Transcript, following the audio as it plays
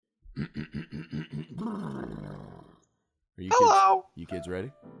Hello. You kids ready?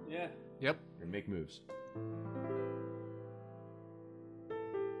 Yeah. Yep. And make moves.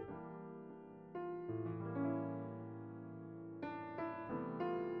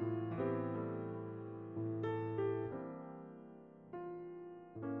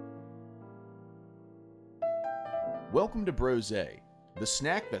 Welcome to Brose, the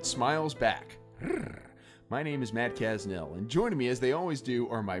snack that smiles back. My name is Matt Casnell, and joining me, as they always do,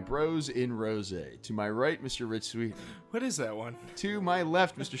 are my bros in Rose. To my right, Mr. Rich Sweet. What is that one? To my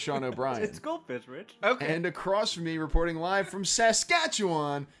left, Mr. Sean O'Brien. It's Goldfish, Rich. Okay. And across from me, reporting live from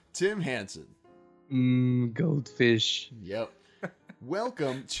Saskatchewan, Tim Hansen. Goldfish. Yep.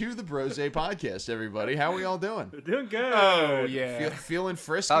 Welcome to the Brose podcast, everybody. How are we all doing? We're doing good. Oh, yeah. Feeling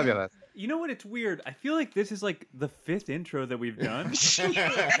frisky? Fabulous. You know what? It's weird. I feel like this is like the 5th intro that we've done.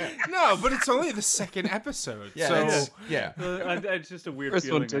 No, but it's only the second episode. Yeah, so yeah. It's just a weird First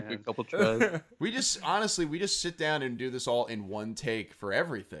feeling one took I a have. couple tries. We just sit down and do this all in one take for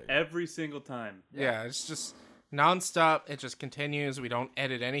everything. Every single time. yeah, it's just nonstop. It just continues. We don't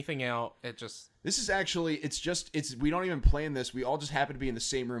edit anything out. It just... This is actually, we don't even plan this. We all just happen to be in the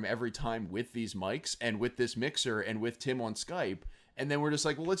same room every time with these mics and with this mixer and with Tim on Skype. And then we're just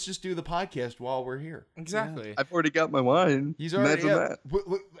like, well, let's just do the podcast while we're here. Exactly. I've already got my wine. He's already, Imagine that.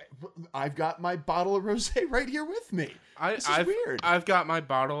 I've got my bottle of rosé right here with me. This is weird. I've got my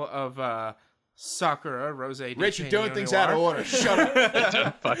bottle of Sakura Rosé. Rich, you're doing things out of order. Shut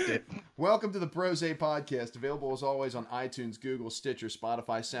up. Fuck it. Welcome to the Brose Podcast, available as always on iTunes, Google, Stitcher,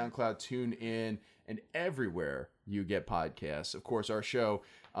 Spotify, SoundCloud, TuneIn, and everywhere you get podcasts. Of course, our show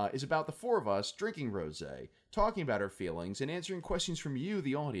is about the four of us drinking rosé, talking about our feelings, and answering questions from you,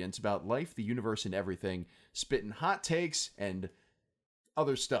 the audience, about life, the universe, and everything, spitting hot takes and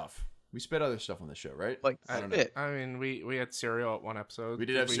other stuff. We spit other stuff on the show, right? Like I don't know. spit. I mean, we had cereal at one episode. We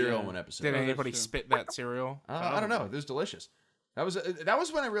did have cereal in one episode. Did Oh, anybody that's true. spit that cereal? I don't know. It was delicious. That was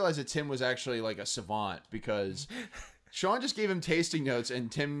when I realized that Tim was actually like a savant, because Sean just gave him tasting notes and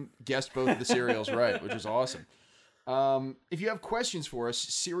Tim guessed both of the cereals right, which is awesome. If you have questions for us,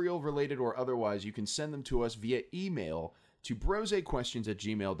 cereal related or otherwise, you can send them to us via email to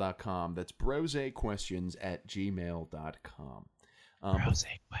brosequestions@gmail.com. That's brosequestions@gmail.com.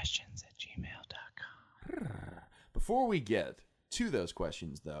 Rosequestions@gmail.com. Before we get to those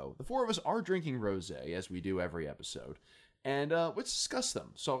questions, though, the four of us are drinking rosé, as we do every episode. And let's discuss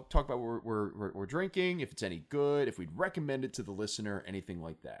them. So talk about what we're drinking, if it's any good, if we'd recommend it to the listener, anything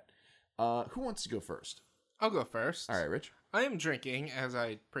like that. Who wants to go first? I'll go first. All right, Rich. I am drinking, as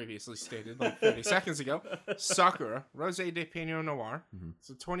I previously stated like 30 seconds ago, Sakura Rosé de Pinot Noir.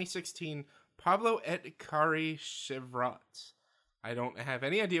 It's a 2016 Pablo et Cari Chevrolet. I don't have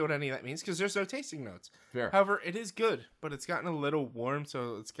any idea what any of that means because there's no tasting notes. Fair. However, it is good, but it's gotten a little warm,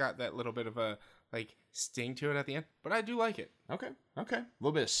 so it's got that little bit of a sting to it at the end. But I do like it. Okay. A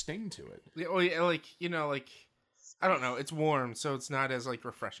little bit of sting to it. Yeah, well, yeah, I don't know. It's warm, so it's not as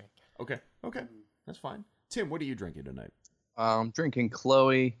refreshing. Okay. That's fine. Tim, what are you drinking tonight? I'm drinking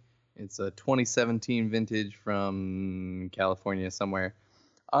Chloe. It's a 2017 vintage from California somewhere.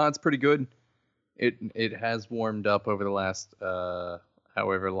 It's pretty good. It has warmed up over the last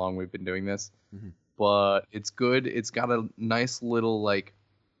however long we've been doing this. But it's good. It's got a nice little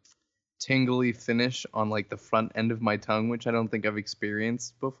tingly finish on the front end of my tongue, which I don't think I've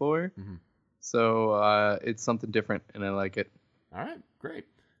experienced before. So it's something different, and I like it. All right, great.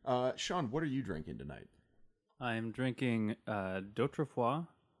 Sean, what are you drinking tonight? I'm drinking D'Autrefois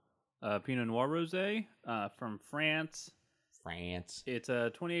Pinot Noir Rosé from France. It's a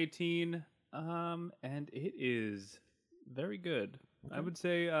 2018, and it is very good. Okay. I would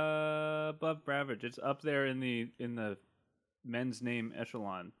say above average. It's up there in the men's name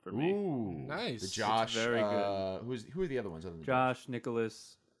echelon for me. Ooh, Nice. The Josh. It's very good. Who are the other ones other than Josh,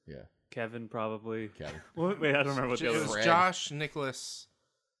 Nicholas, Yeah, Kevin, probably. Kevin. Wait, I don't remember what the It other was one. Fred. Josh, Nicholas,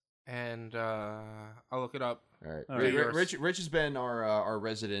 and I'll look it up. All right. All right. Rich has been our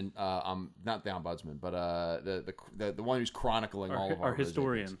resident, not the ombudsman, but the one who's chronicling all of our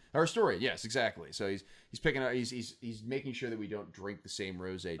historian. rosé. Our historian, yes, exactly. So he's picking up, he's making sure that we don't drink the same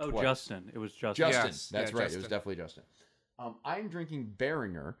rosé Oh, twice. Justin. It was Justin. Justin, Yes, that's yeah, right. Justin. It was definitely Justin. I'm drinking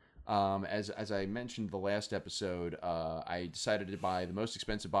Beringer. As I mentioned the last episode, I decided to buy the most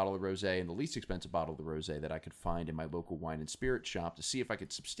expensive bottle of rosé and the least expensive bottle of the rosé that I could find in my local wine and spirit shop to see if I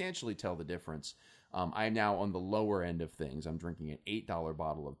could substantially tell the difference. I am now on the lower end of things. I'm drinking an $8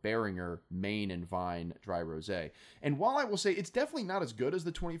 bottle of Beringer Maine and Vine dry rosé. And while I will say it's definitely not as good as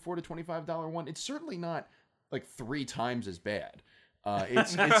the $24 to $25 one, it's certainly not 3 times as bad.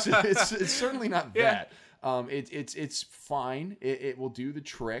 It's certainly not Yeah. that. It's fine. It will do the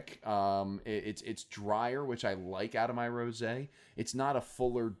trick. It's drier, which I like out of my rosé. It's not a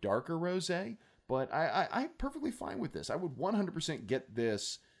fuller, darker rosé, but I'm perfectly fine with this. I would 100% get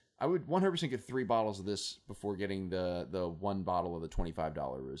this. I would 100% get 3 bottles of this before getting the 1 bottle of the $25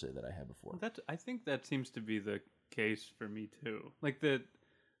 rosé that I had before. I think that seems to be the case for me too. Like the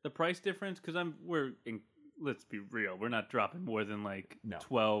price difference, because let's be real, we're not dropping more than like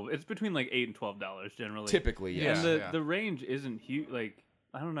 12. It's between like $8 and $12 generally. Typically, yeah. And the range isn't huge. Like,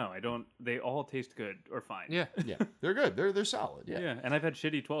 I don't know. They all taste good or fine. Yeah. Yeah, they're good. They're solid. Yeah. Yeah, and I've had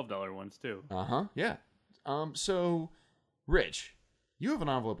shitty $12 ones too. Yeah. So, Rich, you have an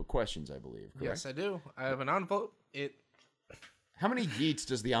envelope of questions, I believe. Correct? Yes, I do. I have an envelope. How many yeets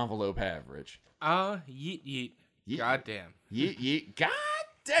does the envelope have, Rich? Yeet yeet. Yeet. Goddamn. Yeet. God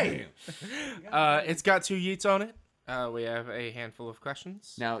damn. It's got 2 yeets on it. We have a handful of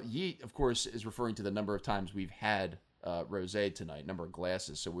questions. Now, yeet, of course, is referring to the number of times we've had rosé tonight, number of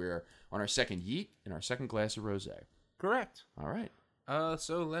glasses. So we're on our second yeet and our second glass of rosé. Correct. All right.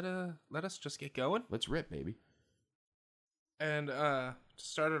 So let us just get going. Let's rip, baby. And to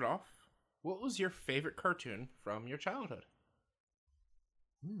start it off, what was your favorite cartoon from your childhood?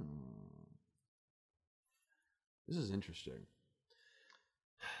 This is interesting.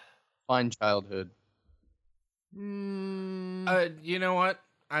 Fine childhood. You know what?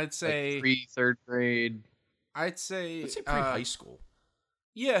 I'd say Like pre-third grade. I'd say Let's say pre-high school.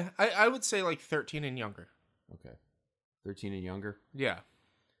 Yeah, I would say like 13 and younger. Okay. 13 and younger. Yeah.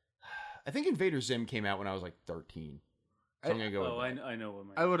 I think Invader Zim came out when I was like 13. So I'm going to go with that. I know what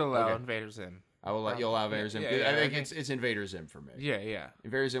my... I would allow Okay. Invader Zim. I will let you allow Invader Zim. Yeah, I think okay. it's Invader Zim for me. Yeah.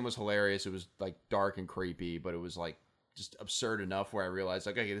 Invader Zim was hilarious. It was like dark and creepy, but it was like just absurd enough where I realized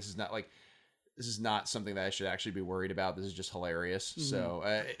like, okay, this is not something that I should actually be worried about. This is just hilarious. Mm-hmm. So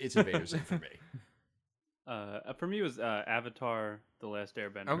it's Invader Zim for me. For me, it was Avatar: The Last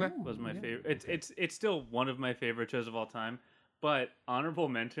Airbender. Okay. Was my favorite. It's still one of my favorite shows of all time. But honorable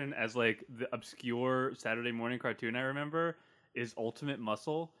mention as like the obscure Saturday morning cartoon I remember is Ultimate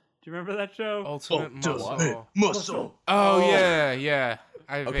Muscle. Do you remember that show? Ultimate Muscle. Muscle. Oh yeah.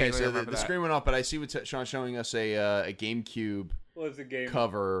 I Okay, vaguely so remember the that. screen went off, but I see what Sean's showing us a GameCube What was the game?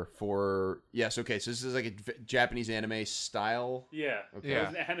 cover for. Yes, okay, so this is like a Japanese anime style. Yeah. Okay. It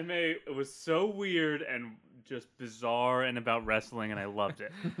was an anime. It was so weird and just bizarre and about wrestling, and I loved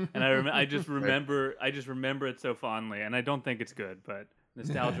it. And I just remember it so fondly, and I don't think it's good, but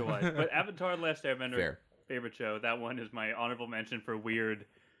nostalgia wise. But Avatar: The Last Airbender, Fair. favorite show. That one is my honorable mention for weird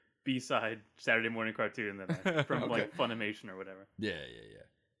B-side Saturday morning cartoon that from like Funimation or whatever. Yeah.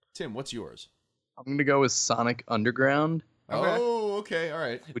 Tim, what's yours? I'm gonna go with Sonic Underground, Okay. Oh, okay, all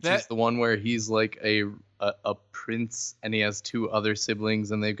right. which That- is the one where he's like a prince and he has 2 other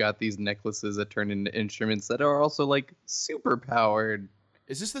siblings and they've got these necklaces that turn into instruments that are also like super powered.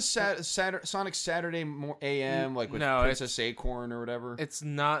 Is this the Sonic Saturday AM, like with No, Princess Acorn or whatever? It's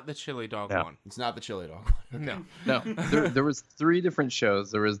not the chili dog No. one. It's not the chili dog one. No. No, there was 3 different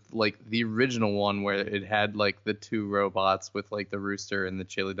shows. There was like the original one where it had like the 2 robots with like the rooster and the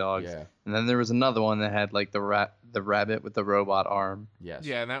chili dogs, Yeah. and then there was another one that had like the rabbit with the robot arm. Yes.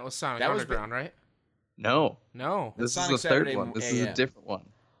 Yeah, and that was Sonic That was Underground, right? No, No. this Sonic is the third Saturday one. This is a AM. different one.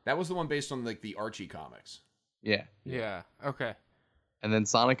 That was the one based on like the Archie comics. Yeah. Yeah. Okay. And then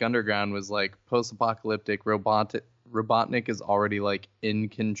Sonic Underground was like post-apocalyptic. Robotnik is already like in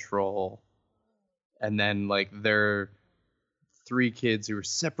control, and then like they're 3 kids who were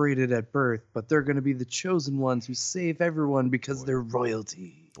separated at birth, but they're gonna be the chosen ones who save everyone because they're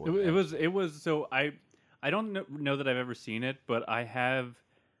royalty. It was so I don't know that I've ever seen it, but I have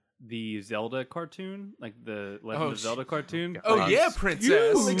the Zelda cartoon, like the Legend of Zelda cartoon. Oh yeah,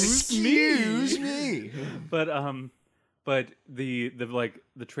 princess. Excuse me. But the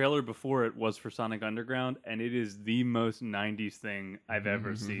trailer before it was for Sonic Underground, and it is the most 90s thing I've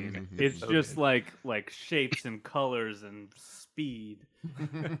ever seen. It's just like shapes and colors and speed.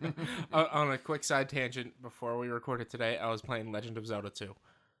 On a quick side tangent, before we recorded today, I was playing Legend of Zelda 2.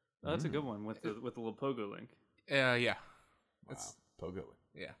 Oh, that's a good one with the little pogo link. Yeah. Wow. Pogo.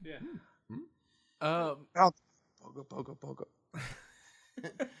 Yeah. Yeah. Pogo.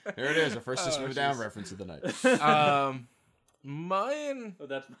 There it is, the first System of a Down reference of the night. Mine. Oh,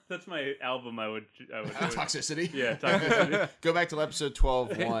 that's my album. I would Toxicity. Yeah, Toxicity. Go back to episode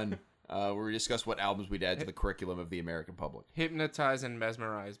 12.1, where we discussed what albums we'd add to the curriculum of the American public. Hypnotize and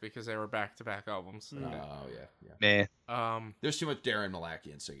Mesmerize, because they were back-to-back albums. Oh, yeah. Nah. There's too much Darren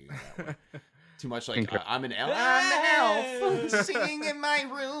Malakian singing in that one. Too much like, Concur. I'm an elf. I'm an elf singing in my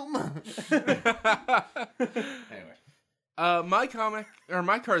room. Anyway. My comic or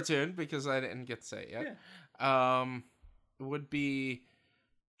my cartoon, because I didn't get to say it yet, would be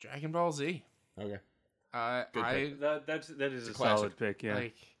Dragon Ball Z. Okay. Good pick. That is a classic. solid pick. Yeah.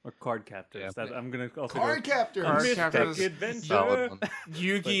 Like Or Card Captors. Yeah. That I'm gonna also Card go. Captors. Card Mystic Captors. Adventure. Solid one.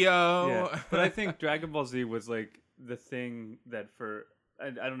 Yu-Gi-Oh. Yeah, but I think Dragon Ball Z was like the thing that I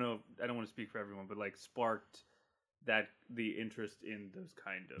don't know, I don't want to speak for everyone, but like sparked the interest in those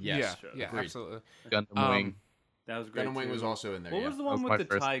kind of Yes. shows. yeah, Agreed. absolutely. Gundam Wing. That was great. Gundam Wing too. was also in there. What yeah. was the That one was with my the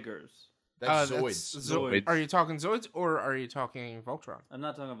first. tigers? That's Zoids. Zoids. Are you talking Zoids or are you talking Voltron? I'm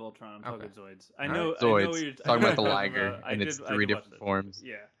not talking Voltron. I'm talking Okay. Zoids. I All know. right. I know Zoids. what you're Talking about the I know Liger about- I in did- its I 3 did watch different it. forms.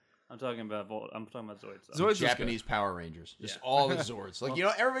 Yeah, I'm talking about I'm talking about Zoids. Zoids was Japanese Power Rangers. Just Yeah. all the Zords. Like,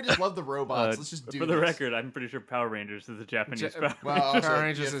 everybody just loved the robots. Let's just do For the this. record, I'm pretty sure Power Rangers is the Japanese Power. Well, also, Power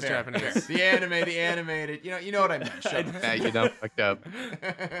Rangers is fair, Japanese. fair. The animated. You know what I meant. Shut up. Yeah, you done fucked up.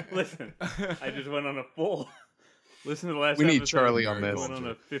 Listen, I just went on a full. Listen to the last. We need episode. Charlie on I this. went on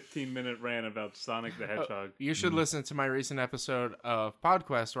a 15-minute rant about Sonic the Hedgehog. You should listen to my recent episode of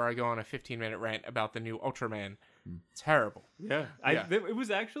PodQuest where I go on a 15-minute rant about the new Ultraman. Terrible. Yeah, Yeah. It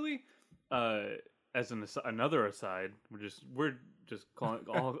was actually as another aside. We're just calling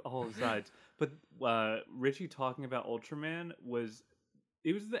all asides. But Richie talking about Ultraman was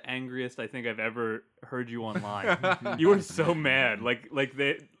the angriest I think I've ever heard you online. You were so mad, like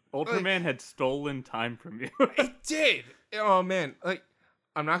Ultraman had stolen time from you. It did. Oh man, like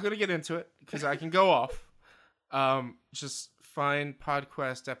I'm not gonna get into it because I can go off. Just find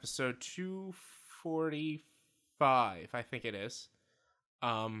PodQuest episode 245, I think it is.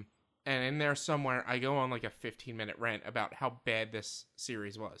 And in there somewhere, I go on like a 15-minute rant about how bad this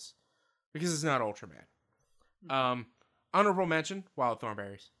series was because it's not Ultraman. Honorable mention: Wild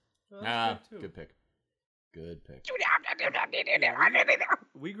Thornberries. Good pick. Good pick.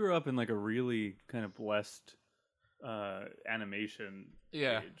 We grew up in like a really kind of blessed animation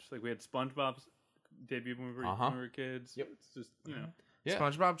Yeah. age. Like we had SpongeBob's debut when we were kids. Yep. It's just Yeah.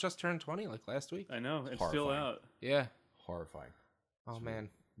 SpongeBob just turned 20 like last week. I know it's still Horrifying. out. Yeah. Horrifying. Oh man,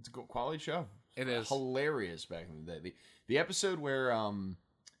 It's a quality show. it is. Hilarious back in the day. The episode where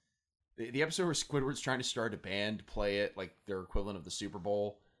the episode where Squidward's trying to start a band to play it like their equivalent of the Super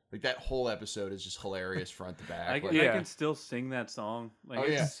Bowl. Like that whole episode is just hilarious front to back. I Like, can still sing that song. Like Oh,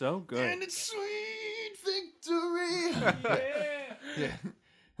 it's yeah. so good. And it's sweet victory. Yeah. Yeah.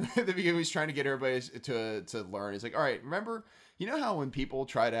 At the beginning, he's trying to get everybody to learn. He's like, all right, remember, you know how when people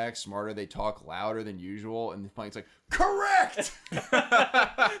try to act smarter, they talk louder than usual? And the plane's like, correct!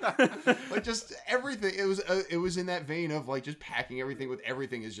 Like, just everything. It was in that vein of, like, just packing everything with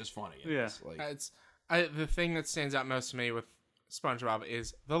everything is just funny. Yeah. It's like, The thing that stands out most to me with SpongeBob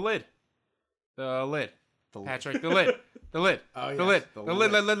is the lid. The lid. the lid. Patrick, the lid. The lid. Oh, The yes, lid. the The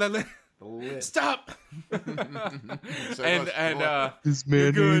lid. lid. Lid. The lid. Stop! So and much- and This You're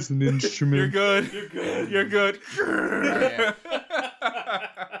man good. is an you're instrument. good. You're good. You're good. Yeah.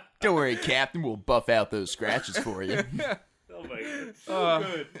 Don't worry, Captain. We'll buff out those scratches for you. Oh my god, so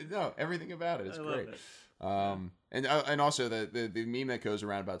good. No, everything about it is I love great. it. And also the meme that goes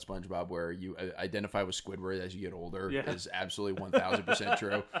around about SpongeBob where you identify with Squidward as you get older Yeah. is absolutely 1000%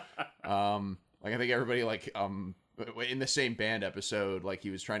 true. Like I think everybody in the same band episode, like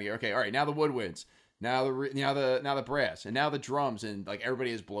he was trying to get, okay, all right, now the woodwinds, now the brass, and now the drums, and like everybody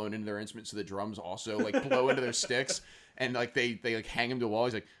is blown into their instruments, so the drums also like blow into their sticks, and like they like hang him to a wall.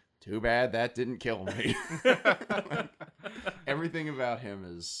 He's like, too bad that didn't kill me. Like, everything about him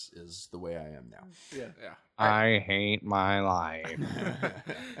is the way I am now. Yeah. Yeah. I hate my life.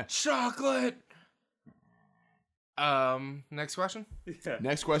 Chocolate. Next question. Yeah.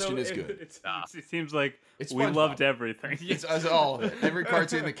 Next question is it- good. It seems like It's we SpongeBob. loved everything. It's all of it. Every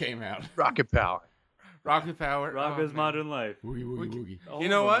cartoon that came out. Rocket power. Rocket Power. Rocko's man. Modern Life. Woogie woogie woogie. All You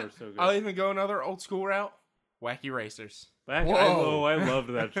know of them what? were so good. I'll even go another old school route. Wacky Racers. Back, Whoa. I loved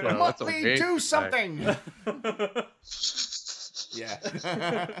that show. That's a Muttley, big do fact. something. Yeah.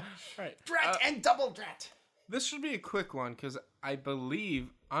 Right. Drat and double drat. This should be a quick one because I believe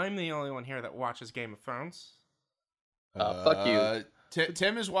I'm the only one here that watches Game of Thrones. Fuck you.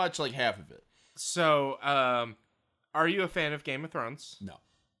 Tim has watched like half of it. So, are you a fan of Game of Thrones? No.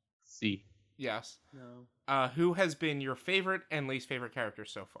 C. Yes. No. Who has been your favorite and least favorite character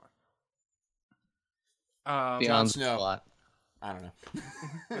so far? Jon Beyond Snow. plot. I don't know.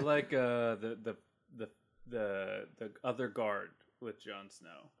 I like the other guard with Jon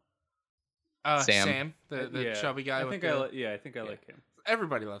Snow. Sam, the Yeah. chubby guy. I with think the, I think I like him.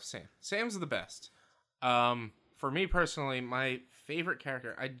 Everybody loves Sam. Sam's the best. For me personally, my favorite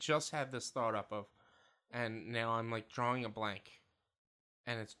character, I just had this thought up of, and now I'm like drawing a blank,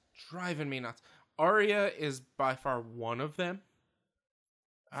 and it's driving me nuts. Arya is by far one of them.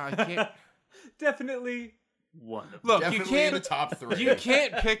 I can't. Definitely one of them. Look, Definitely you can't. in the top 3. You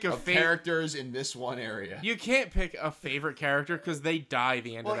can't pick a of favorite. characters in this one area. You can't pick a favorite character because they die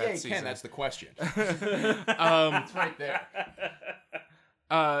the end well, of yeah, that you season. can. That's the question. Um, It's right there.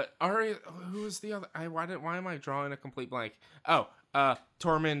 Arya. Who is the other? Why am I drawing a complete blank? Oh,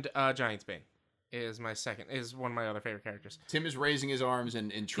 Tormund Giantsbane is one of my other favorite characters. Tim is raising his arms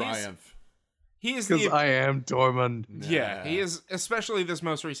in triumph. He is Because the I am Tormund. yeah. He is, especially this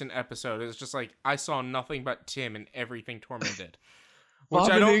most recent episode. It's just like I saw nothing but Tim and everything Tormund did, which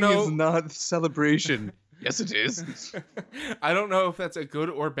I don't Vomiting know. is not celebration. Yes, it is. I don't know if that's a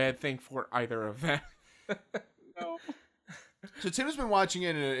good or bad thing for either of them. So Tim has been watching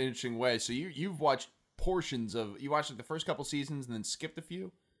it in an interesting way. So you've watched portions of you watched like the first couple seasons and then skipped a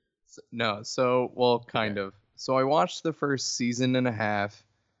few. No, so well, kind of. So I watched the first season and a half,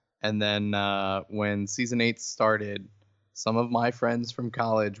 and then when season 8 started, some of my friends from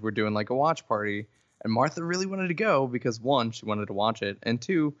college were doing like a watch party, and Martha really wanted to go because 1, she wanted to watch it, and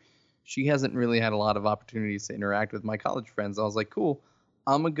 2, she hasn't really had a lot of opportunities to interact with my college friends. I was like, cool,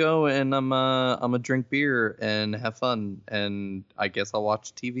 I'm gonna go and I'm gonna drink beer and have fun, and I guess I'll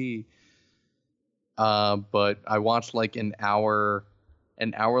watch TV. But I watched like an hour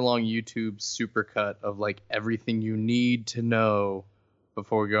long YouTube supercut of like everything you need to know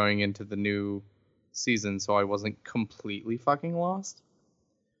before going into the new season, so I wasn't completely fucking lost.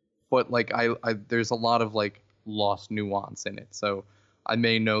 But like I there's a lot of like lost nuance in it, so I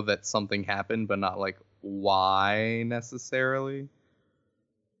may know that something happened, but not like why necessarily.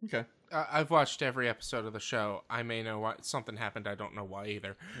 Okay. I've watched every episode of the show. I may know why something happened. I don't know why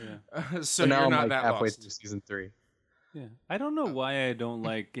either. Yeah. So But now you're I'm not like that halfway lost. through season 3. Yeah, I don't know why I don't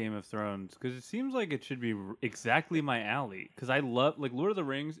like Game of Thrones because it seems like it should be exactly my alley. Because I love like Lord of the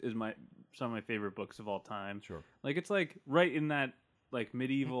Rings is some of my favorite books of all time. Sure. Like it's like right in that like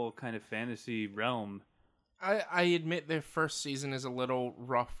medieval kind of fantasy realm. I admit the first season is a little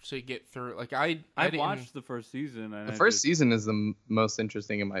rough to get through. Like I didn't watched the first season. And The I first just- season is the most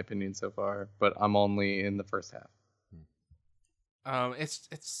interesting in my opinion so far, but I'm only in the first half.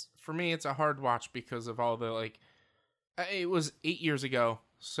 It's for me it's a hard watch because of all the like it was 8 years ago,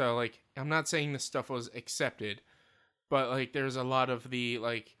 so like I'm not saying this stuff was accepted, but like there's a lot of the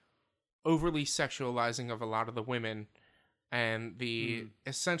like overly sexualizing of a lot of the women and the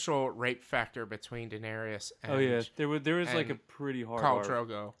essential rape factor between Daenerys and Oh yeah, there was like a and pretty hard Khal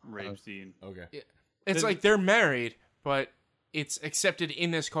Drogo. rape scene. Okay. It's There's- like they're married, but it's accepted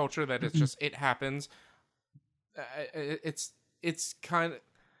in this culture that it's just it happens. It's kind of,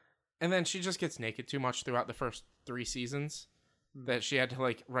 and then she just gets naked too much throughout the first 3 seasons that she had to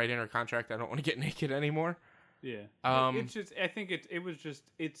like write in her contract. I don't want to get naked anymore. Yeah. Um, it's just I think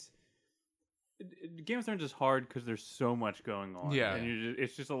Game of Thrones is hard because there's so much going on. Yeah. And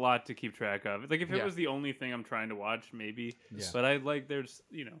it's just a lot to keep track of. Like if it Yeah. was the only thing I'm trying to watch, maybe. Yeah. But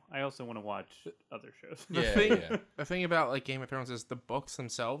I also want to watch other shows. The thing about like Game of Thrones is the books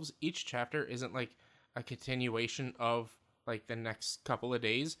themselves. Each chapter isn't like a continuation of like the next couple of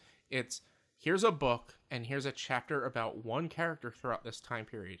days. It's here's a book and here's a chapter about one character throughout this time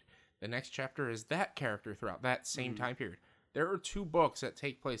period. The next chapter is that character throughout that same time period. There are 2 books that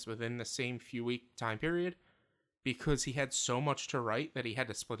take place within the same few week time period because he had so much to write that he had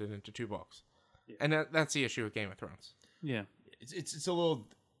to split it into 2 books. Yeah. And that's the issue with Game of Thrones. Yeah. It's a little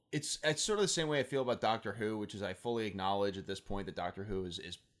it's sort of the same way I feel about Doctor Who, which is I fully acknowledge at this point that Doctor Who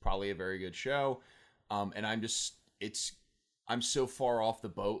is probably a very good show. And I'm so far off the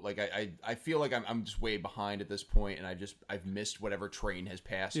boat. Like I feel like I'm just way behind at this point, and I've missed whatever train has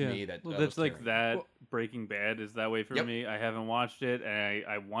passed me. Well, I that's was like carrying. that. Breaking Bad is that way for Yep. me. I haven't watched it, and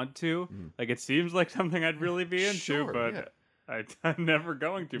I want to. Like it seems like something I'd really be into, Sure, but yeah. I'm never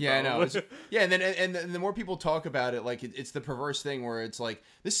going to. Yeah, I know. probably. Yeah, and then the more people talk about it, like it's the perverse thing where it's like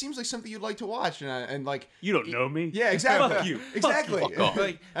this seems like something you'd like to watch, and like You don't know me. yeah, exactly. Fuck you. Exactly. Fuck off.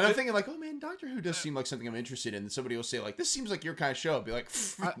 Like, And I'm thinking like, oh man, Doctor Who does seem like something I'm interested in. And somebody will say like, this seems like your kind of show. I'll be like,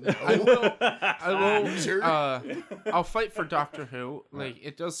 no. I will. Sure. I'll fight for Doctor Who. Like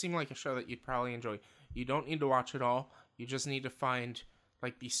it does seem like a show that you'd probably enjoy. You don't need to watch it all. You just need to find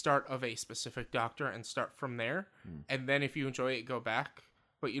like the start of a specific Doctor and start from there. And then if you enjoy it, go back.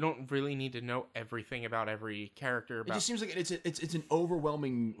 But you don't really need to know everything about every character. It just seems like it's an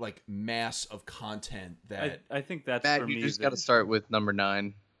overwhelming like mass of content that I think that's Matt, for you me. just got to start with number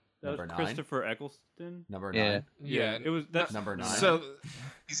 9. That was Number 9? Christopher Eccleston. number Yeah. 9. Yeah, it was that's Number 9. So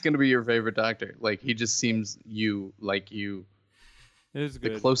He's gonna be your favorite Doctor. Like he just seems like you. It was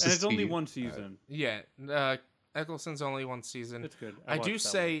good. closest and it's to only you. one season. yeah, Eccleston's only one season. It's good. I do watched that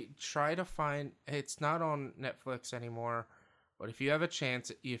say try to find. It's not on Netflix anymore, but if you have a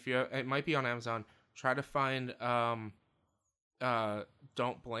chance, it might be on Amazon. Try to find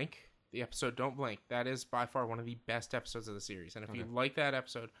Don't Blink. The episode Don't Blink. That is by far one of the best episodes of the series. And if you like that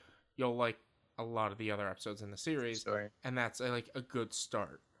episode, you'll like a lot of the other episodes in the series. Sorry. And that's like a good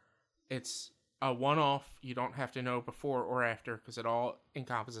start. It's a one-off. You don't have to know before or after because it all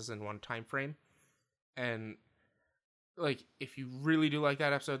encompasses in one time frame. And like, if you really do like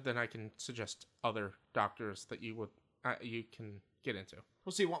that episode, then I can suggest other doctors that you can get into.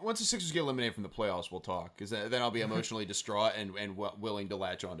 We'll see. Once the Sixers get eliminated from the playoffs, we'll talk. Because then I'll be emotionally distraught and willing to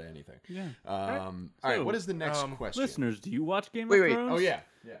latch onto anything. Yeah. All right. What is the next question? Listeners, do you watch Game of Wait. Thrones? Oh yeah.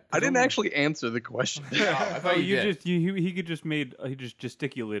 I didn't actually answer the question. Oh, I thought you did. He just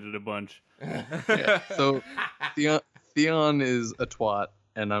gesticulated a bunch. Yeah, so Theon is a twat,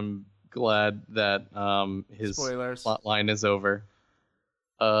 and I'm glad that his Spoilers. plot line is over.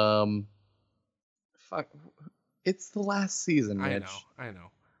 Fuck. It's the last season, Mitch. I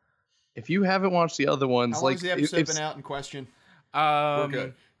know. If you haven't watched the other ones, How like long's the episode been out in question? We're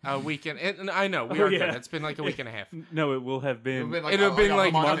good. A weekend. And I know we are yeah. good. It's been like a week and a half. No, it will have been. It'll have been like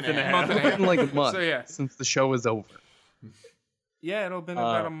a month and a half. month and a it's half. been like a month So, yeah. since the show is over. Yeah, it'll have been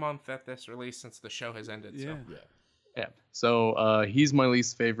about a month at this release since the show has ended. Yeah. So. Yeah. So he's my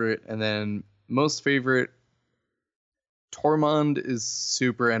least favorite, and then most favorite. Tormund is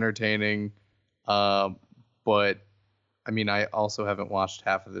super entertaining, but I mean, I also haven't watched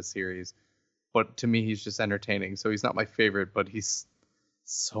half of the series. But to me, he's just entertaining. So he's not my favorite, but he's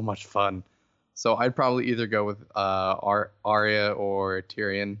so much fun. So I'd probably either go with Arya or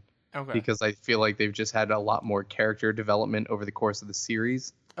Tyrion. Okay. Because I feel like they've just had a lot more character development over the course of the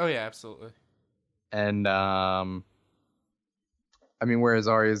series. Oh yeah, absolutely. And I mean, whereas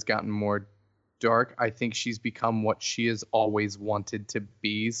Arya's gotten more dark, I think she's become what she has always wanted to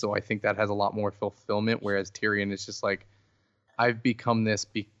be. So I think that has a lot more fulfillment. Whereas Tyrion is just like, I've become this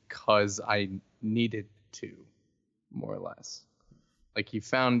because I needed to, more or less. Like, he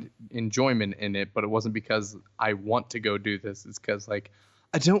found enjoyment in it, but it wasn't because I want to go do this. It's because, like,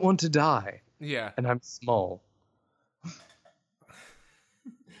 I don't want to die. Yeah. And I'm small.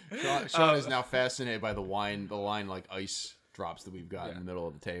 Sean is now fascinated by the line like ice drops that we've got in the middle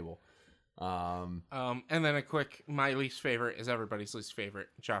of the table. And then my least favorite is everybody's least favorite,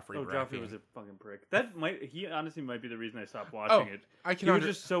 Joffrey. Oh, Baratheon. Joffrey was a fucking prick. He honestly might be the reason I stopped watching it. I was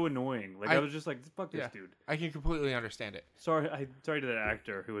just so annoying. Like I was just like, fuck this dude. I can completely understand it. Sorry to that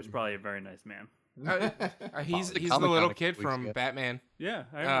actor who was probably a very nice man. He's the comic little comic kid weeks from ago. Batman. Yeah,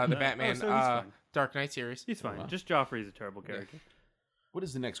 The Batman so he's fine. Dark Knight series. He's fine. Just Joffrey's a terrible character. What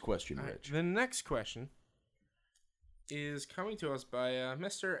is the next question, All right, Rich? the next question is coming to us by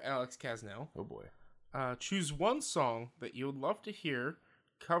Mr. Alex Casnell. Oh boy. Choose one song that you would love to hear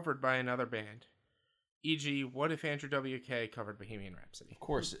covered by another band. E.g., what if Andrew WK covered Bohemian Rhapsody? Of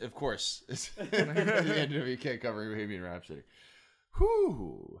course. It's the NWK covering Bohemian Rhapsody.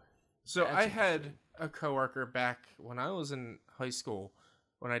 Whew. So I had a coworker back when I was in high school,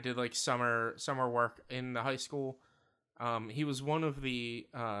 when I did like summer work in the high school. He was one of the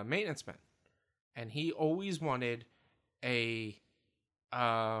maintenance men, and he always wanted a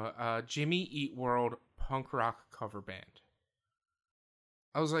Jimmy Eat World punk rock cover band.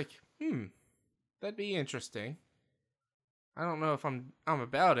 I was like, that'd be interesting. I don't know if I'm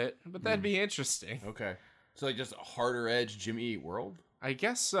about it, but that'd be interesting. Okay. So like just a harder edge Jimmy Eat World? I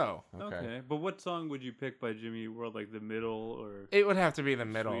guess so. Okay, but what song would you pick by Jimmy Eat World? Like the middle or? It would have to be the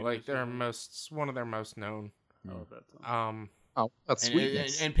middle, Sweet like or one of their most known. I love that song. Oh, that's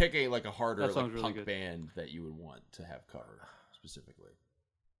sweetness. And pick a harder That song's really punk good. band that you would want to have covered specifically.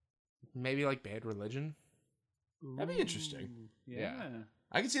 Maybe like Bad Religion. That'd be interesting. Yeah.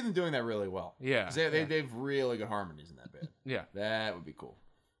 I can see them doing that really well. Yeah, 'Cause they've really good harmonies in that band. Yeah. That would be cool.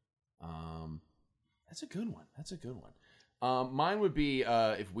 That's a good one. Mine would be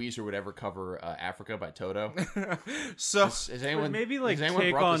if Weezer would ever cover Africa by Toto. So Has anyone, But maybe has like anyone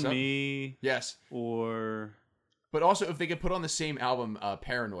Take brought this on up? Me Yes. or But also if they could put on the same album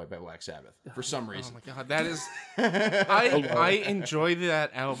Paranoid by Black Sabbath for some oh reason. my god, that is I enjoy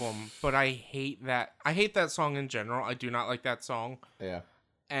that album, but I hate that song in general. I do not like that song, Yeah.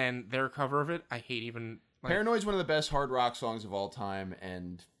 and their cover of it, I hate even. Like, Paranoid's one of the best hard rock songs of all time,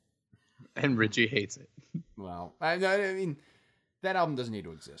 and And Richie hates it. well, I mean, that album doesn't need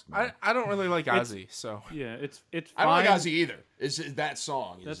to exist. Man. I don't really like Ozzy, so yeah, it's fine. I don't like Ozzy either. It's that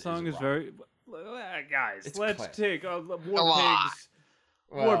song. That song is rock. very. Guys, It's let's classic. take War on. Pigs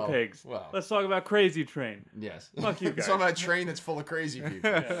War Well, Pigs. well. Let's talk about Crazy Train. Yes. Fuck you It's guys. all about a train that's full of crazy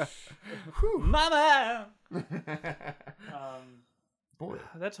people. Mama. Boy.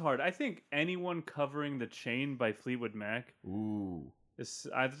 That's hard. I think anyone covering "The Chain" by Fleetwood Mac Ooh. that's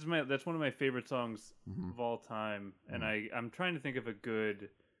one of my favorite songs Mhm. of all time, and I'm trying to think of a good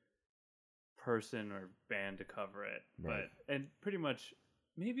person or band to cover it. Right. But and pretty much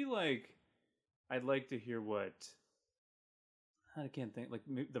maybe like I'd like to hear what I can't think like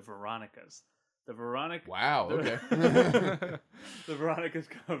the Veronicas. The Veronica. Wow. Okay. The Veronicas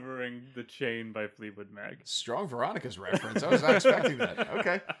covering "The Chain" by Fleetwood Mac. Strong Veronica's reference. I was not expecting that.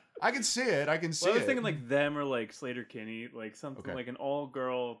 Okay. I can see it. I can see Well, I was it. thinking like them or like Slater Kinney, like something Okay. like an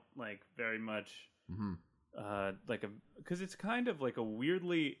all-girl, like very much, Mhm. like a because it's kind of like a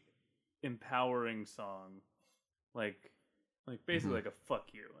weirdly empowering song, like basically like a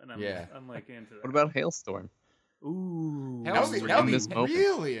fuck you, and Yeah. I'm like into that. What about Hailstorm? Ooh, Hell- That would be, In that would this be moment.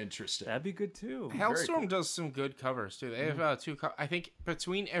 really interesting. that'd be good too. Hellstorm does some good covers too. They have two. I think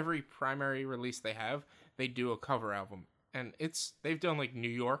between every primary release they have, they do a cover album, and they've done like New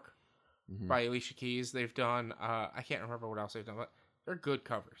York by Alicia Keys. They've done I can't remember what else they've done, but they're good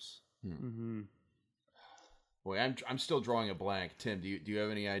covers. Mm-hmm. Boy, I'm still drawing a blank. Tim, do you have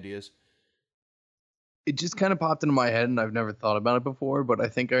any ideas? It just kind of popped into my head, and I've never thought about it before. But I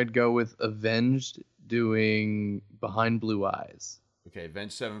think I'd go with Avenged doing "Behind Blue Eyes." Okay,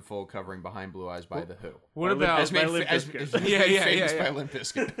 Avenged Sevenfold covering "Behind Blue Eyes" by The Who. What about As by Limp as Bizkit. Yeah, famous yeah. by Limp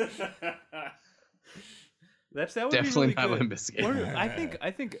Bizkit. That would Definitely be really not good. Limp Bizkit. Or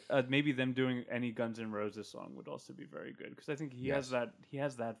I think maybe them doing any Guns N' Roses song would also be very good because I think he has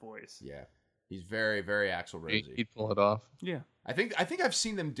that voice. Yeah, he's very, very Axl Rosy. He'd pull it off. Yeah. I think I've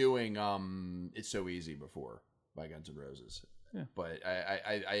seen them doing "It's So Easy" before by Guns N' Roses. Yeah. But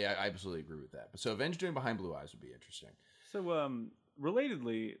I absolutely agree with that. But so Avenged doing "Behind Blue Eyes" would be interesting. So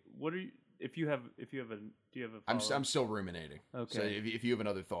relatedly, what are you do you have a I'm follow-up? still ruminating. Okay. So if you have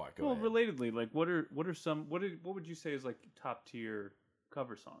another thought, go Well, ahead. relatedly, like what would you say is like top tier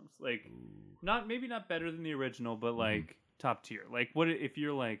cover songs? Like maybe not better than the original, but like top tier. Like what if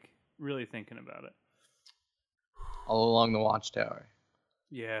you're like really thinking about it? All Along the Watchtower.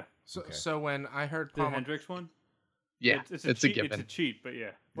 Yeah. So when I heard The Paul, Hendrix one? Yeah, It's a cheat, given. It's a cheat, but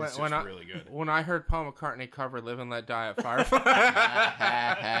yeah. It's when just I, really good. when I heard Paul McCartney cover "Live and Let Die" at Firefly.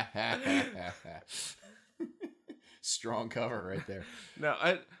 Strong cover right there. No,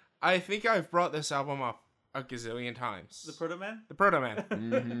 I think I've brought this album up a gazillion times. The Proto Man? The Proto Man,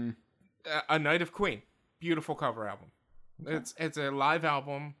 Mm-hmm. A Night of Queen, beautiful cover album. It's a live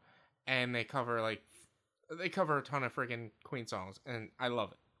album, and they cover a ton of friggin' Queen songs, and I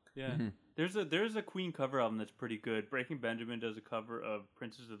love it. Yeah. There's a Queen cover album that's pretty good. Breaking Benjamin does a cover of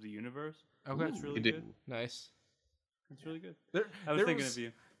Princes of the Universe. Okay, It's really He good. did. nice. It's really good. There, I was there thinking of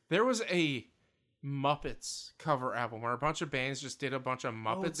you. There was a Muppets cover album where a bunch of bands just did a bunch of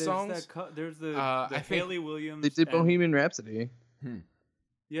Muppet there's songs. There's the I think Haley Williams. They did and- Bohemian Rhapsody.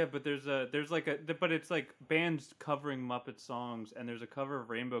 Yeah, but but it's like bands covering Muppet songs, and there's a cover of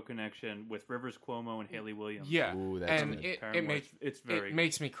Rainbow Connection with Rivers Cuomo and Haley Williams. Yeah, Ooh, that's and good. it Paramore. makes It's very it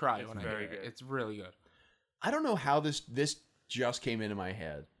makes me cry It's when I very hear it. good. It's really good. I don't know how this just came into my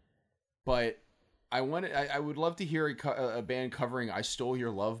head, but I would love to hear a band covering "I Stole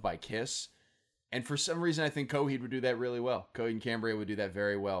Your Love" by Kiss. And for some reason, I think Coheed would do that really well. Coheed and Cambria would do that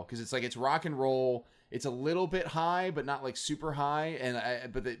very well because it's rock and roll. It's a little bit high, but not like super high,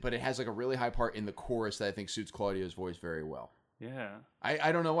 but it has like a really high part in the chorus that I think suits Claudio's voice very well. Yeah.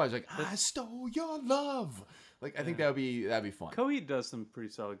 I don't know why I was like, "I stole your love." Like I think that'd be fun. Coheed does some pretty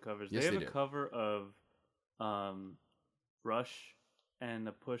solid covers. Yes, they have they a do. cover of Rush and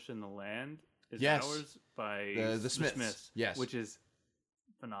 "A Push in the Land Is Yes. Ours" by The Smiths. Yes. which is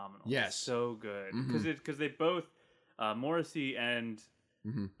phenomenal. Yes. It's so good Mhm. because they both Morrissey and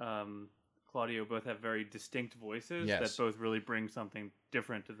Mhm. Claudio both have very distinct voices Yes. that both really bring something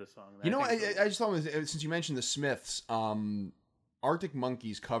different to the song. You know, think I just thought since you mentioned the Smiths, Arctic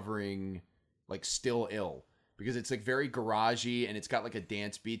Monkeys covering like "Still Ill" because it's like very garagey and it's got like a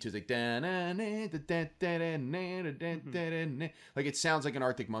dance beat to it. It's like like it sounds like an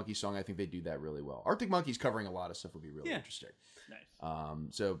Arctic Monkey song. I think they do that really well. Arctic Monkeys covering a lot of stuff would be really interesting.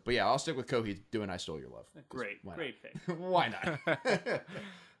 nice. But yeah, I'll stick with Coheed doing "I Stole Your Love." 'Cause Great why not? pick. Why not?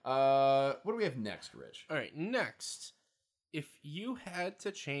 What do we have next, Rich? All right, next, if you had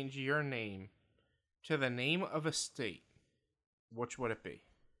to change your name to the name of a state, which would it be?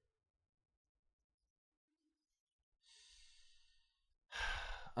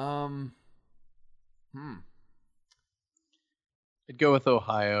 I'd go with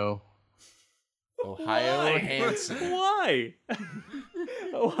Ohio. Ohio Hansen. Why?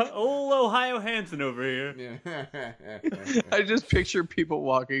 Old Ohio Hansen over here. I just picture people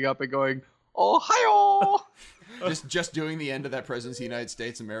walking up and going, Ohio! just doing the end of that Presidents of the United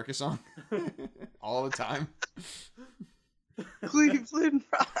States America song all the time. Cleveland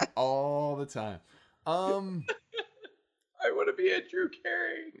Pride. All the time. I want to be Andrew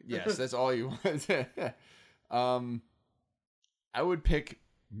Carey. Yes, that's all you want. I would pick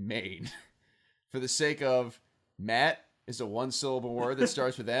Maine for the sake of Matt is a one-syllable word that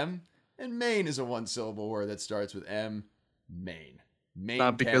starts with M, and Maine is a one-syllable word that starts with M. Maine. Maine.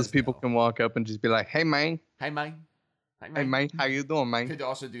 Not because people can walk up and just be like, hey, man. Hi, Maine. Hi, Hey, man. How you doing, man? Could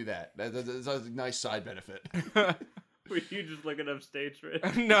also do that. That's a nice side benefit. Were you just looking up stage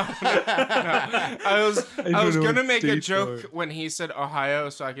right? No. I was gonna make a joke when he said Ohio,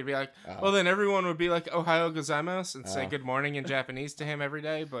 so I could be like, well, then everyone would be like Ohio gozaimasu and say good morning in Japanese to him every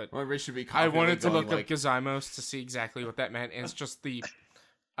day. But Well, Rich should be I wanted to confidently look going up gozaimasu to see exactly what that meant. And it's just the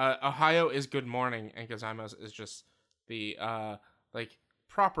Ohio is good morning, and gozaimasu is just the like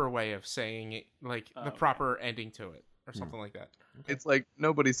proper way of saying it, like the proper ending to it, or something like that. It's like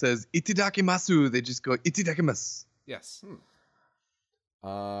nobody says itadakimasu. They just go itadakimasu. Yes.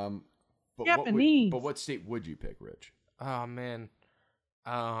 But Japanese. what state would you pick, Rich? Oh man.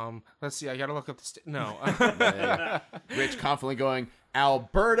 Let's see. I gotta look up the no. Rich confidently going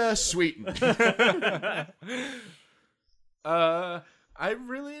Alberta Sweeten. I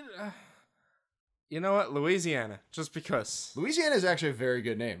really. You know what? Louisiana, just because. Louisiana is actually a very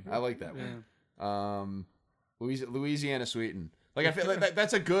good name. I like that one. Louisiana Sweeten. Like I feel like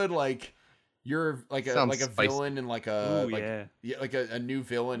that's a good like. You're like a villain in like a a new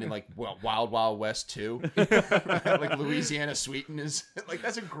villain in like Wild Wild West 2. Like Louisiana Sweeten is like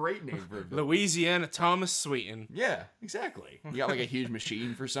that's a great name for a villain. Louisiana Thomas Sweeten. Yeah, exactly. You got like a huge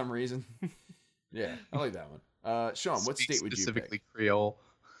machine for some reason. Yeah, I like that one. Sean, what state would you pick? Specifically Creole.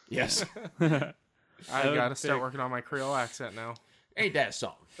 Yes. I gotta start working on my Creole accent now. Ain't that a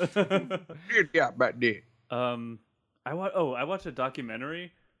song? Yeah, right there. I watched a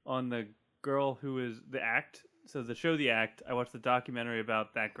documentary on the girl who is the Act. So the show The Act, I watched the documentary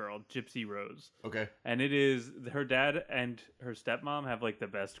about that girl, Gypsy Rose. Okay. And it is her dad and her stepmom have like the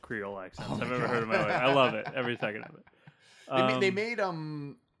best Creole accents I've ever heard in my life. I love it, every second of it. They made I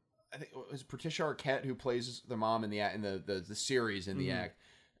think it was Patricia Arquette who plays the mom in the series in The Act.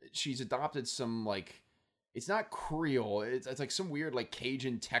 She's adopted some like it's not Creole. It's like some weird like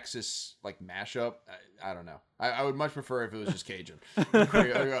Cajun Texas like mashup. I don't know. I would much prefer if it was just Cajun.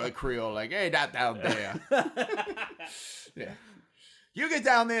 Creole like hey that down there. Yeah. You get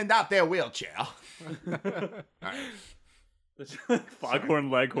down there in that there wheelchair. All right.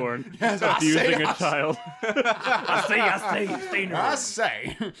 Foghorn Leghorn Yes, abusing a child. I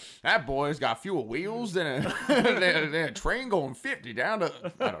say, that boy's got fewer wheels than a train going 50 down to.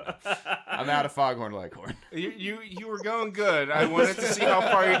 I don't know. I'm out of Foghorn Leghorn. You were going good. I wanted to see how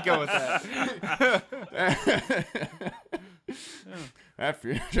far you'd go with that.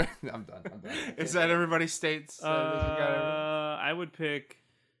 I'm done. Is that everybody's states? I would pick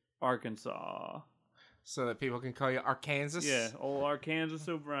Arkansas. So that people can call you Arkansas? Yeah, old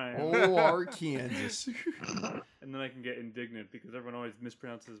Arkansas O'Brien. Oh, Arkansas. And then I can get indignant because everyone always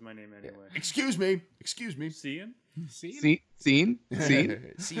mispronounces my name anyway. Excuse me. Cian? Scene?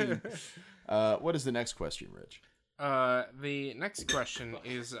 What is the next question, Rich? The next question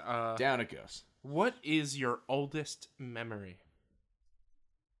is... Down it goes. What is your oldest memory?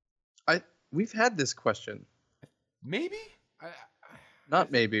 We've had this question. Maybe? Not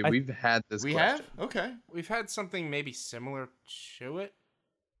maybe. We've had this question. We have? Okay. We've had something maybe similar to it.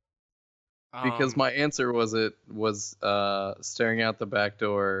 Because my answer was staring out the back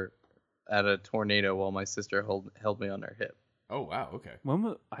door at a tornado while my sister held me on her hip. Oh, wow. Okay.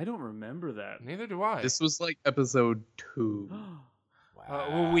 I don't remember that. Neither do I. This was like episode 2. Wow.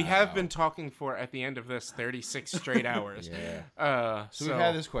 Well, we have been talking for, at the end of this, 36 straight hours. Yeah. So we've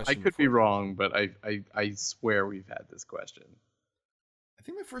had this question I could be wrong, but I swear we've had this question. I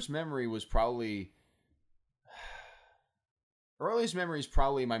think my first memory was probably... Earliest memory is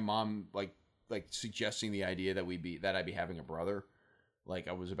probably my mom, like suggesting the idea that I'd be having a brother. Like,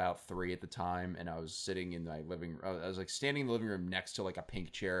 I was about 3 at the time, and I was sitting in my living room. I was, like, standing in the living room next to, like, a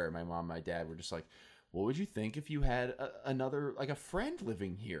pink chair, and my mom and my dad were just like, what would you think if you had another, like, a friend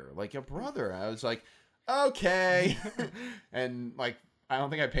living here? Like, a brother? And I was like, okay. And, like, I don't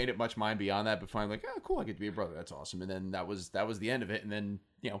think I paid it much mind beyond that, but finally, like, oh, cool, I get to be a brother. That's awesome. And then that was the end of it. And then,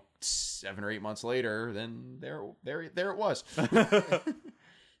 7 or 8 months later, then there it was.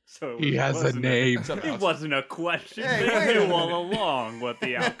 So He has a wasn't name. It wasn't a question. Hey, They wait a knew all along what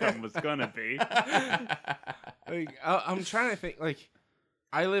the outcome was gonna be. Like, I'm trying to think. Like,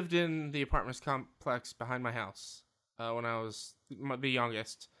 I lived in the apartments complex behind my house when I was the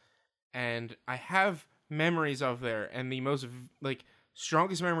youngest, and I have memories of there. And the most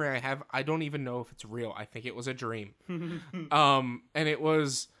strongest memory I have, I don't even know if it's real. I think it was a dream. And it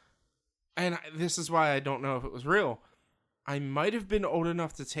was, and this is why I don't know if it was real. I might have been old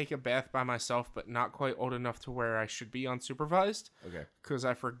enough to take a bath by myself, but not quite old enough to where I should be unsupervised. Okay. Because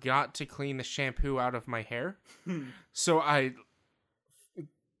I forgot to clean the shampoo out of my hair. So I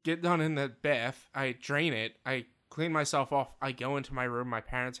get done in the bath, I drain it, I clean myself off, I go into my room, my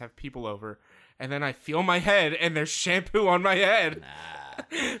parents have people over, and then I feel my head and there's shampoo on my head.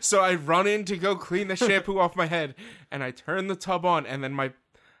 So I run in to go clean the shampoo off my head, and I turn the tub on, and then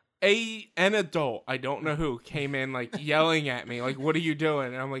an adult, I don't know who, came in like yelling at me, like, "What are you doing?"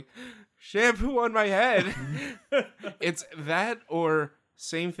 And I'm like, "Shampoo on my head." It's that, or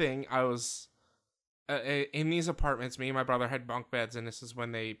same thing. I was in these apartments. Me and my brother had bunk beds, and this is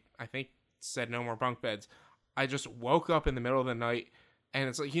when they, I think, said no more bunk beds. I just woke up in the middle of the night, and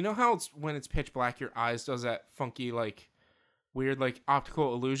it's like, you know how when it's pitch black, your eyes does that funky, like, weird, like,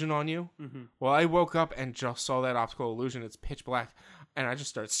 optical illusion on you? Mm-hmm. Well, I woke up and just saw that optical illusion. It's pitch black. And I just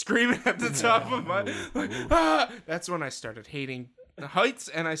started screaming at the top of my... Like, ah! That's when I started hating the heights,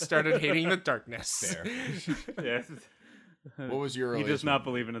 and I started hating the darkness. Fair. Yes. What was your He earliest does not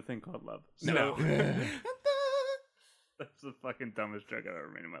believe in a thing called love. So, No. that's the fucking dumbest joke I've ever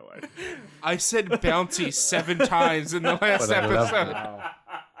made in my life. I said bounty 7 times in the last But I love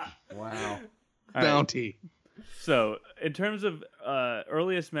episode. Wow. Bounty. So, in terms of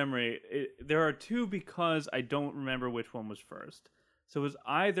earliest memory, there are 2 because I don't remember which one was first. So it was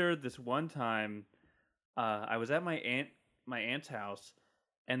either this one time I was at my aunt's house,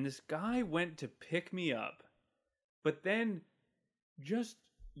 and this guy went to pick me up, but then just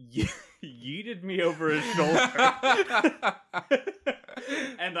yeeted me over his shoulder.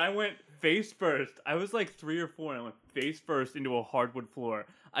 And I went face first. I was like 3 or 4, and I went face first into a hardwood floor.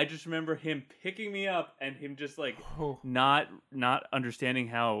 I just remember him picking me up and him just like not understanding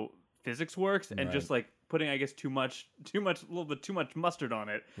how physics works, and just like putting, I guess, a little bit too much mustard on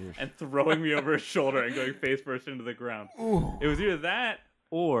it, and throwing me over his shoulder and going face first into the ground. Ooh. It was either that,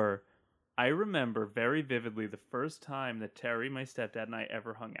 or I remember very vividly the first time that Terry, my stepdad, and I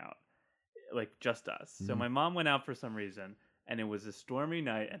ever hung out, like just us. So my mom went out for some reason, and it was a stormy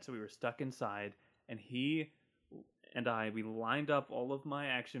night, and so we were stuck inside, and he and we lined up all of my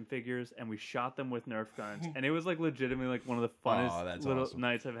action figures, and we shot them with Nerf guns. And it was like legitimately like one of the funnest little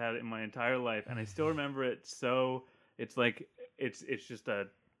nights I've had in my entire life. And I still remember it. So it's like, it's just a,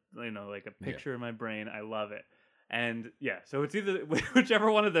 like a picture in my brain. I love it. And yeah, so it's either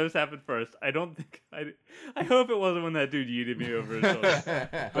whichever one of those happened first. I don't think I hope it wasn't when that dude yeeted me over his shoulder.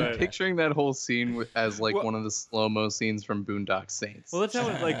 I'm picturing that whole scene as like one of the slow-mo scenes from Boondock Saints. Well, that's how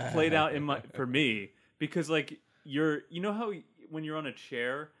it like played out for me, because like you know how when you're on a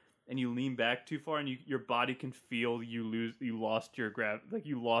chair and you lean back too far and your body can feel you lost your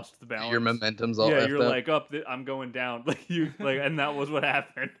you lost the balance. Your momentum's all you're up. like I'm going down, and that was what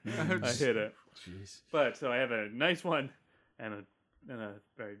happened. I hit it. Jeez. But so I have a nice one and a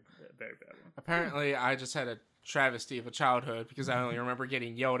very, very bad one. Apparently, I just had a travesty of a childhood because I only remember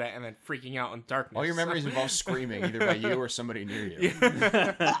getting yelled at and then freaking out in darkness. All your memories involve screaming, either by you or somebody near you.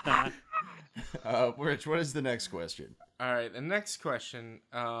 Rich, what is the next question? All right, the next question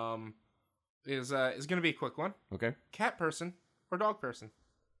is going to be a quick one. Okay. Cat person or dog person?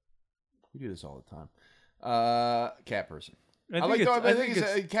 We do this all the time. Cat person. I like dogs. I think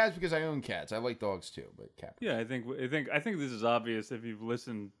it's cats because I own cats. I like dogs too, but cat person. Yeah, I think this is obvious if you've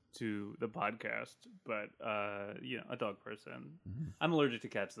listened to the podcast, but a dog person. Mm-hmm. I'm allergic to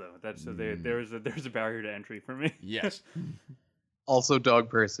cats though. There's a barrier to entry for me. Yes. Also dog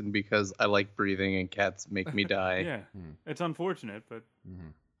person because I like breathing and cats make me die. Yeah. It's unfortunate, but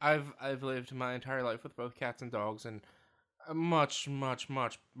I've lived my entire life with both cats and dogs, and I much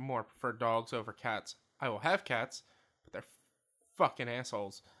more prefer dogs over cats. I will have cats, but they're fucking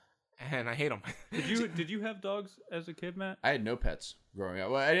assholes, and I hate them. Did you have dogs as a kid, Matt? I had no pets growing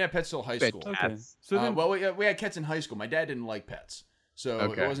up. Well, I didn't have pets till high school. Okay. So then, we had cats in high school. My dad didn't like pets. So it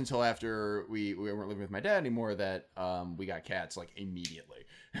wasn't until after we weren't living with my dad anymore that we got cats like immediately.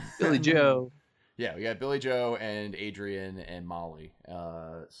 Billy Joe. Yeah, we got Billy Joe and Adrian and Molly.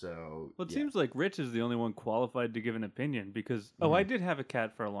 It seems like Rich is the only one qualified to give an opinion because I did have a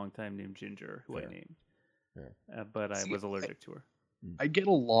cat for a long time named Ginger, who I named, but I was allergic to her. I get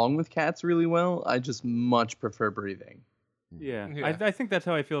along with cats really well. I just much prefer breathing. Yeah, Yeah. I think that's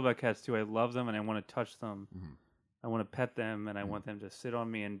how I feel about cats too. I love them and I want to touch them. Mhm. I want to pet them and I want them to sit on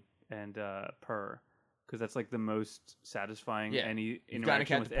me and purr because that's like the most satisfying Yeah. any You've gotten a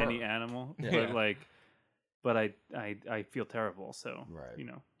interaction cat with to purr. any animal. Yeah. But I feel terrible. So Right. you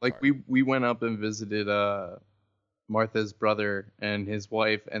know. Like we went up and visited Martha's brother and his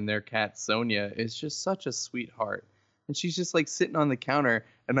wife, and their cat Sonia is just such a sweetheart. And she's just like sitting on the counter,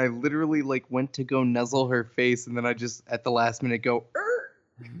 and I literally like went to go nuzzle her face, and then I just at the last minute go,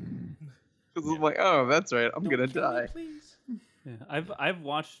 because I'm like, oh, that's right, I'm gonna die. please. Yeah, I've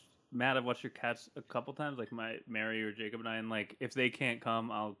watched your cats a couple times, like my Mary or Jacob and I, and like if they can't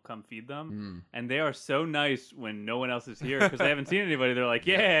come, I'll come feed them, and they are so nice when no one else is here because they haven't seen anybody. They're like,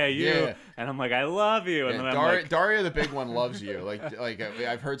 yeah, you, Yeah. and I'm like, I love you, and Yeah, then I'm like, Daria, the big one, loves you. Like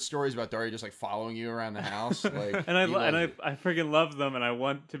I've heard stories about Daria just like following you around the house. Like, and I he loves you. I freaking love them, and I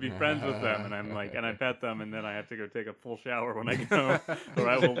want to be friends with them, and I'm like, and I pet them, and then I have to go take a full shower when I get home, or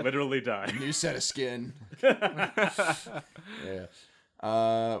I will literally die. New set of skin. Yeah.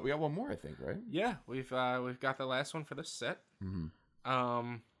 We got one more, I think, right? Yeah, we've got the last one for this set. Mm-hmm.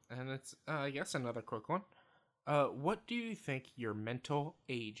 And it's I guess another quick one. What do you think your mental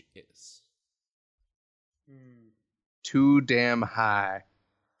age is? Too damn high.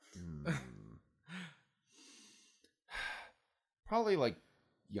 Probably like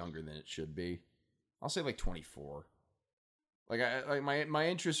younger than it should be. I'll say like 24. Like my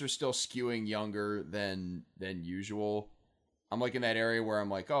interests are still skewing younger than usual. I'm like in that area where I'm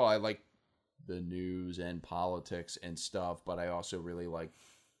like, oh, I like the news and politics and stuff, but I also really like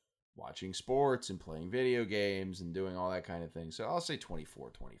watching sports and playing video games and doing all that kind of thing. So I'll say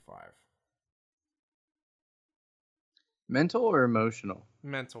 24, 25. Mental or emotional?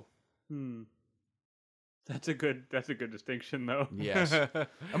 Mental. That's a good distinction, though. Yes.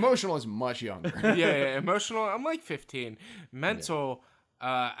 Emotional is much younger. yeah, emotional. I'm like 15. Mental.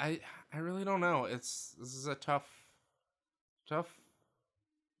 I really don't know. This is a tough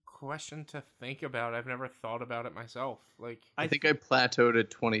question to think about. I've never thought about it myself. Like I think I plateaued at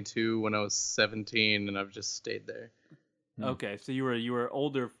 22 when I was 17, and I've just stayed there. Okay, so you were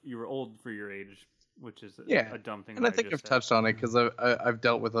older. You were old for your age, which is a dumb thing. And I think I've touched on it because I've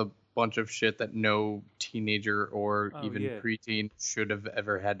dealt with a bunch of shit that no teenager or even preteen should have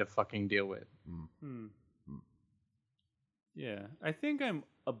ever had to fucking deal with. Yeah, I think I'm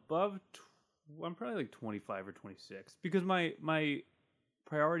above. I'm probably like 25 or 26 because my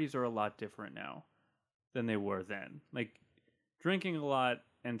priorities are a lot different now than they were then. Like drinking a lot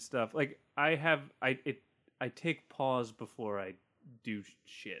and stuff. Like I take pause before I do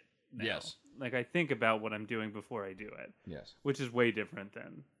shit now. Yes. Like I think about what I'm doing before I do it. Yes. Which is way different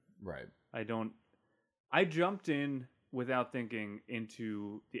than Right. I jumped in without thinking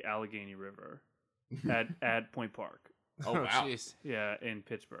into the Allegheny River at Point Park. Oh wow. Jeez. Yeah, in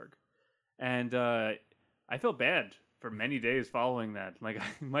Pittsburgh. And I felt bad for many days following that. Like I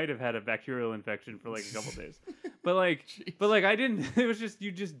might have had a bacterial infection for like a couple days. But I didn't. It was just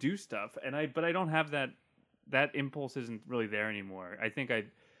you just do stuff, and I don't have that impulse isn't really there anymore. I think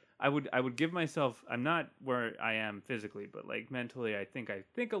I would give myself. I'm not where I am physically, but like mentally, I think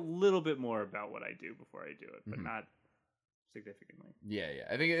a little bit more about what I do before I do it, but not significantly. Yeah.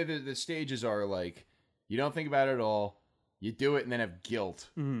 I think the stages are like you don't think about it at all. You do it and then have guilt,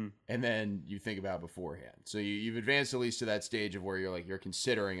 and then you think about it beforehand. So you've advanced at least to that stage of where you're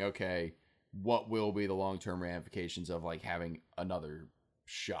considering, okay, what will be the long-term ramifications of like having another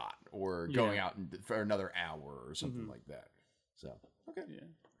shot or going out for another hour or something like that. So okay,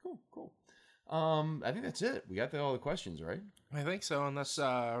 cool. I think that's it. We got all the questions, right? I think so. Unless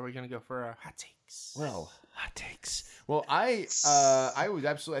are we gonna go for hot takes? Well, hot takes. Well, I would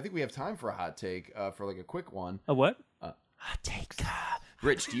absolutely. I think we have time for a hot take for like a quick one. A what? Hot take.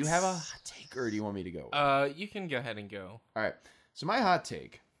 Rich, do you have a hot take, or do you want me to go? You can go ahead and go. All right. So my hot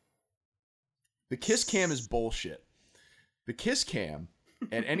take: the kiss cam is bullshit. The kiss cam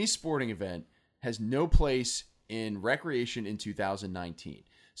at any sporting event has no place in recreation in 2019.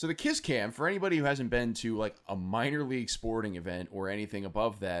 So the kiss cam, for anybody who hasn't been to like a minor league sporting event or anything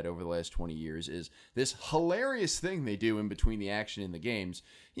above that over the last 20 years, is this hilarious thing they do in between the action in the games.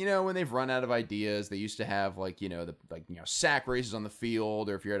 You know, when they've run out of ideas, they used to have sack races on the field,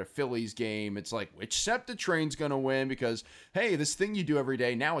 or if you're at a Phillies game, it's like, which SEPTA train's going to win? Because, hey, this thing you do every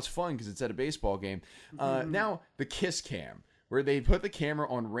day, now it's fun because it's at a baseball game. Now, the kiss cam, where they put the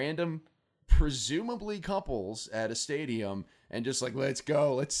camera on random, presumably couples at a stadium, and just like, let's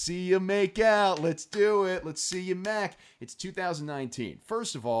go, let's see you make out, let's do it, let's see you mac. It's 2019.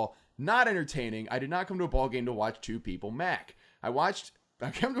 First of all, not entertaining. I did not come to a ball game to watch two people mac. I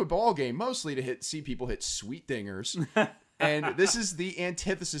came to a ball game mostly to see people hit sweet dingers And this is the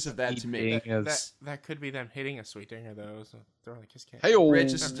antithesis of that to me. That could be them hitting a sweet dinger, though. So throwing a kiss cam. Hey,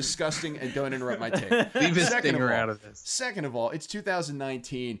 Rich, this is disgusting, and don't interrupt my take. leave his stinger out of this. Second of all, it's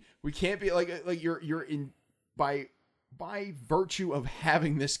 2019. We can't be like you're in by virtue of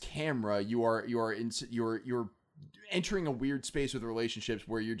having this camera, you're entering a weird space with relationships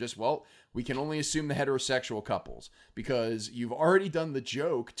where you're just, well, we can only assume the heterosexual couples because you've already done the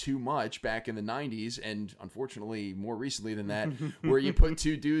joke too much back in the 90s and unfortunately more recently than that, where you put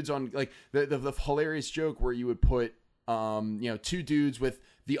two dudes on, like the hilarious joke where you would put two dudes with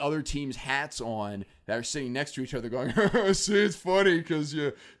the other team's hats on that are sitting next to each other going, see, it's funny because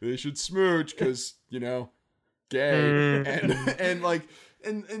they should smooch because, gay.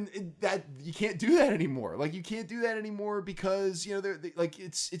 and that you can't do that anymore. Like, you can't do that anymore because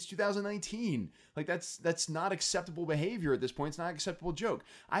it's 2019. Like, that's not acceptable behavior at this point. It's not an acceptable joke.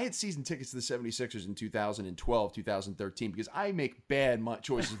 I had season tickets to the 76ers in 2012, 2013 because I make bad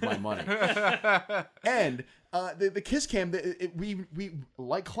choices with my money. And the kiss cam, we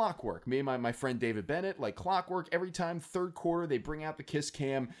like clockwork. Me and my friend David Bennett, like clockwork. Every time third quarter they bring out the kiss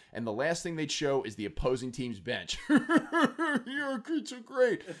cam, and the last thing they'd show is the opposing team's bench. You're so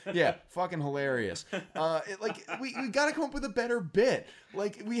great. Yeah, fucking hilarious. We got to come up with a better bit.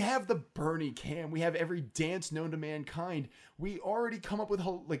 Like, we have the Bernie cam. We have every dance known to mankind. We already come up with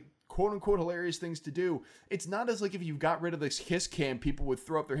quote unquote hilarious things to do. It's not as like if you got rid of this kiss cam, people would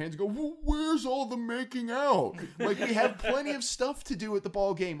throw up their hands and go, well, where's all the making out? Like, we have plenty of stuff to do at the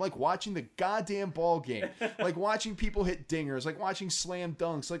ball game, like watching the goddamn ball game, like watching people hit dingers, like watching slam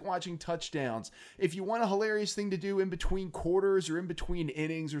dunks, like watching touchdowns. If you want a hilarious thing to do in between quarters or in between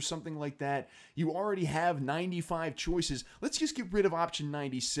innings or something like that, you already have 95 choices. Let's just get rid of option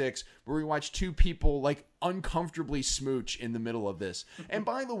 96 where we watch two people like uncomfortably smooch in the middle of this. And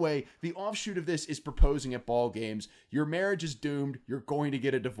by the way, the offshoot of this is proposing at ball games. Your marriage is doomed. You're going to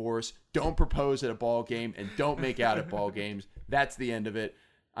get a divorce. Don't propose at a ball game and don't make out at ball games. That's the end of it.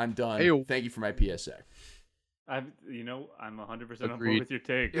 I'm done. Hey-o. Thank you for my PSA. I'm 100% on board with your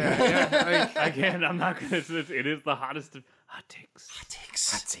take. Yeah. Again, I'm not gonna. It is the hottest of hot takes.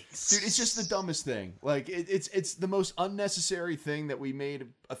 Dude, it's just the dumbest thing. Like, it's the most unnecessary thing that we made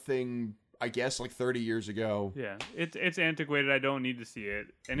a thing, I guess, like 30 years ago. Yeah, it's antiquated. I don't need to see it.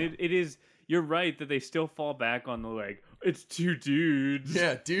 And it is. You're right that they still fall back on the like, it's two dudes.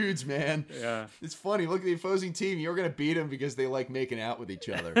 Yeah, dudes, man. Yeah. It's funny. Look at the opposing team. You're going to beat them because they like making out with each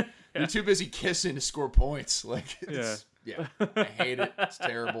other. They're too busy kissing to score points. Like, yeah, I hate it. It's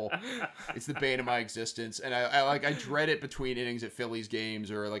terrible. It's the bane of my existence. And I dread it between innings at Phillies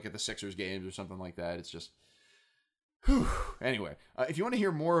games or like at the Sixers games or something like that. It's just... Whew. Anyway, if you want to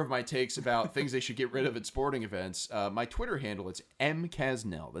hear more of my takes about things they should get rid of at sporting events, my Twitter handle, it's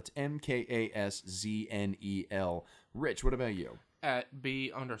mkasnell. That's MKASZNEL. Rich, what about you? At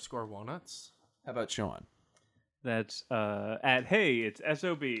B_walnuts. How about Sean? That's at hey, it's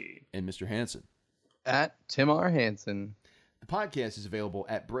SOB. And Mr. Hansen. At Tim R. Hansen. The podcast is available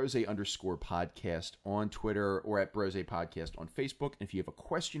at brose_podcast on Twitter or at brose podcast on Facebook. And if you have a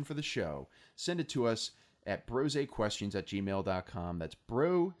question for the show, send it to us at brosequestions@gmail.com. That's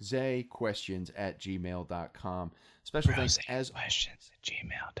brosequestions@gmail.com. Special thanks as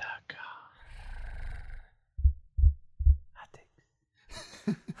questions@gmail.com.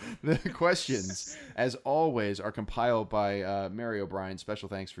 The questions, as always, are compiled by Mary O'Brien. Special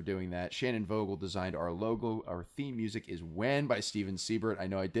thanks for doing that. Shannon Vogel designed our logo. Our theme music is When by Steven Siebert. I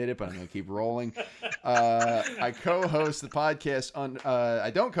know I did it, but I'm going to keep rolling. I co-host the podcast on...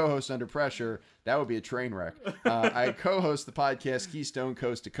 I don't co-host Under Pressure. That would be a train wreck. I co-host the podcast Keystone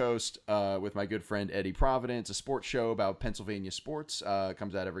Coast to Coast with my good friend Eddie Providence, a sports show about Pennsylvania sports.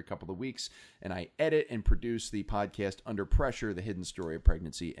 Comes out every couple of weeks. And I edit and produce the podcast Under Pressure, the hidden story of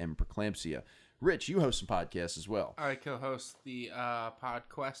pregnancy and preeclampsia. Rich, you host some podcasts as well. I co-host the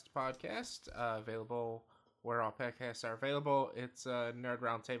PodQuest podcast, available where all podcasts are available. It's Nerd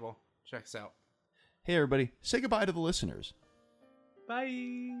Roundtable. Check us out. Hey, everybody. Say goodbye to the listeners.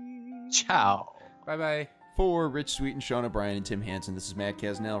 Bye. Ciao. Bye-bye. For Rich Sweet and Sean O'Brien and Tim Hansen, this is Matt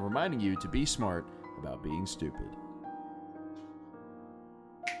Casnell reminding you to be smart about being stupid.